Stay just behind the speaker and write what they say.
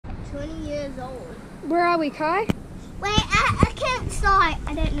20 years old. Where are we, Kai? Wait, I can't start.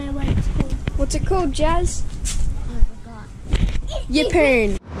 I don't know what it's called. What's it called, Jazz? I forgot.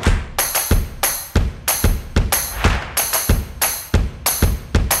 Yeppoon.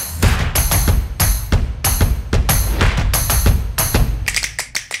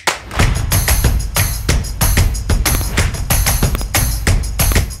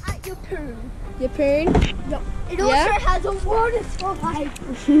 Yeppoon? Yep. It also has a water slide.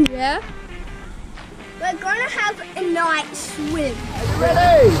 Yeah? We're gonna have a night swim. Are you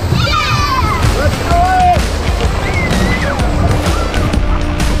ready? Yeah! Let's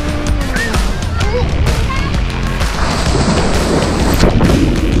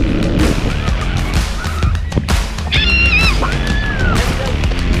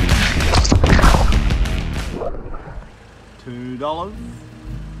do $2.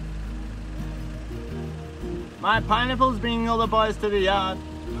 My pineapples bringing all the boys to the yard.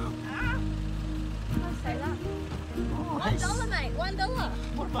 I'll say that. Oh, $1, mate. $1.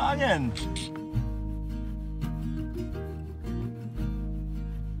 What a bargain.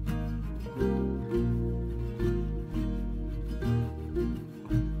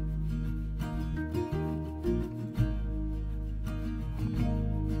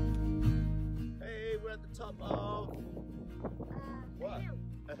 Hey, we're at the top of what?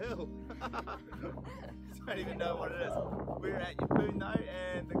 A hill. I don't even know what it is. We're at Yeppoon though,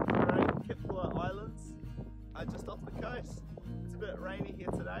 and the great Kipfula Islands are just off the coast. It's a bit rainy here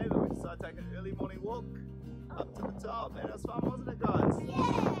today, but we decided to take an early morning walk up to the top, and it was fun, wasn't it, guys?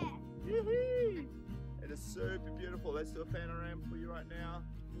 Yeah! Yee-hee! It is super beautiful. Let's do a panorama for you right now.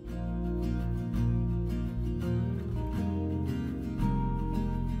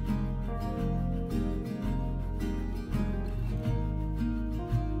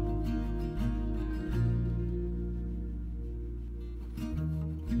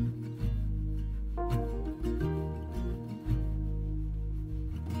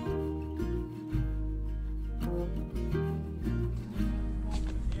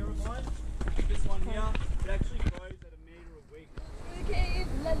 This one here, it actually grows at a metre a week. Okay,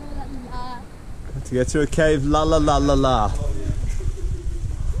 la la la. To get to a cave, la la la la la.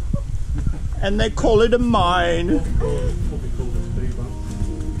 And they call it a mine.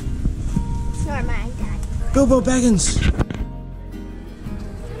 Sorry, my dad. Bilbo Baggins.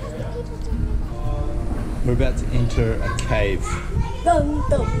 We're about to enter a cave. Dum,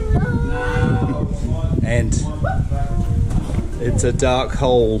 dum, dum. And it's a dark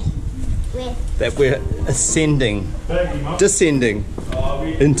hole Where? that we're descending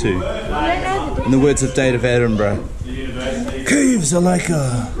into. In the words of Dave of Edinburgh, caves are like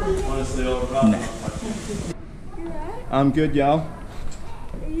a... Nah. I'm good, y'all. Are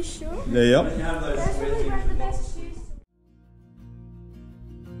you sure? Yeah, yep. That's really one of the best shoes.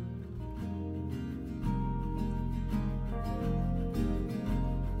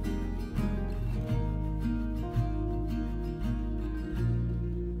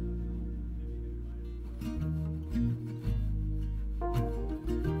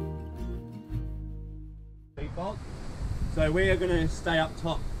 So we are going to stay up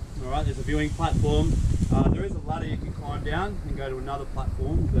top. Alright, there's a viewing platform. There is a ladder you can climb down and go to another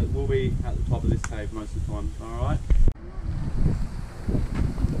platform, but we'll be at the top of this cave most of the time. Alright?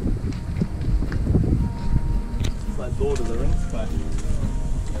 It's like Lord of the Rings question.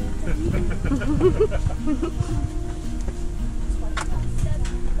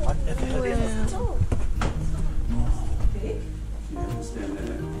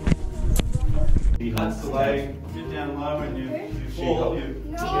 That's the way. Get down low and you fall.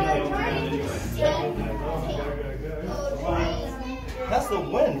 That's the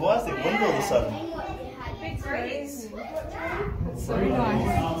wind. Why is there wind all of a sudden? Big breeze. It's so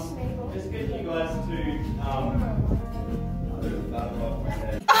nice. Just get you guys to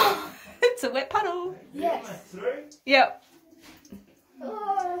It's a wet puddle. Yes. through. Yep.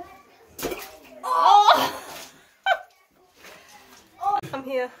 Oh. Oh! I'm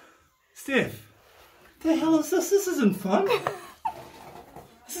here. Steph, the hell is this? This isn't fun.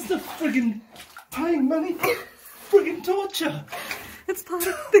 This is the friggin' paying money for friggin' torture. It's part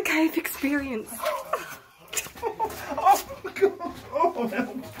of the cave experience. Oh my god. Oh,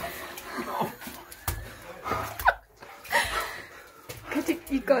 help.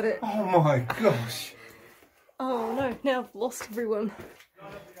 You got it. Oh my gosh. Oh no, now I've lost everyone. I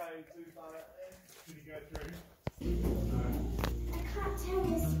can't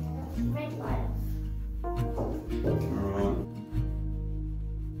turn this red light off.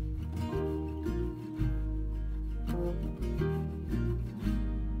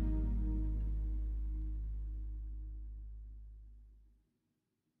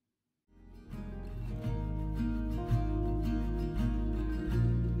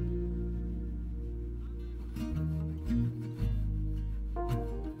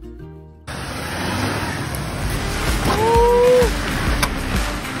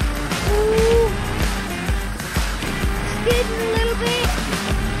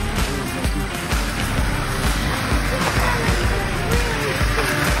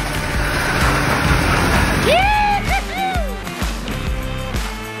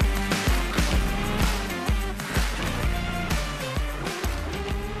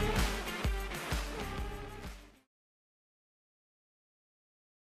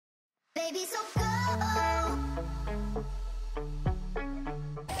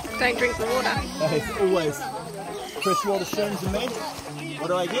 Don't drink the water. Hey, always freshwater shrooms and meds. What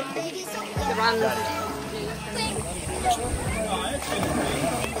do I get? The runs.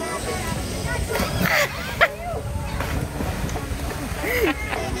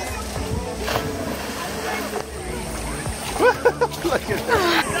 Look at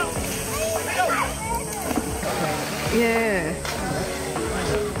that. Yeah.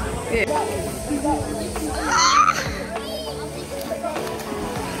 Yeah.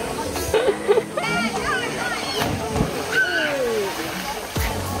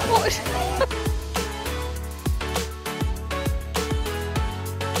 What?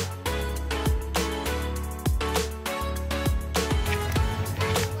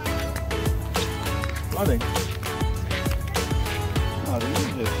 Flooding. Oh, the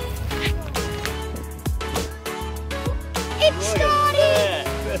music. It's starting!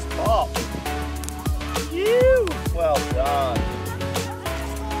 First pop. You! Well done.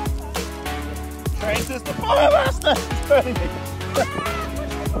 Train system. Oh, master! It's burning me.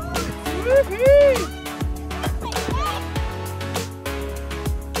 Woohoo!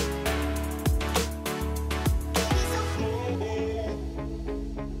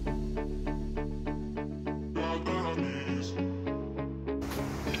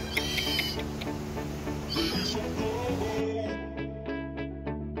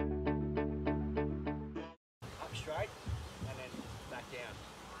 Up straight and then back down.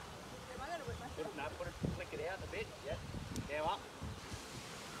 No, flick it out a bit. Yep. Now up.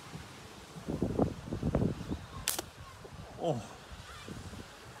 Oh.